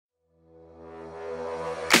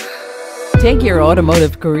Take your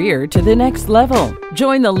automotive career to the next level.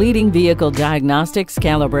 Join the leading vehicle diagnostics,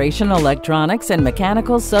 calibration, electronics, and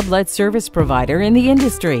mechanical sublet service provider in the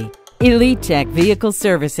industry. Elitek Vehicle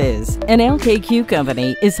Services, an LKQ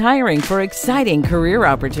company, is hiring for exciting career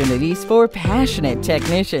opportunities for passionate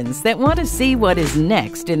technicians that want to see what is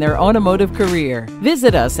next in their automotive career.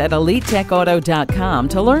 Visit us at elitekauto.com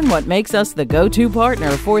to learn what makes us the go-to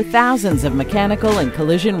partner for thousands of mechanical and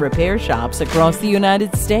collision repair shops across the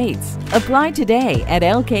United States. Apply today at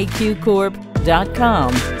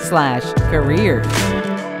lkqcorp.com/careers.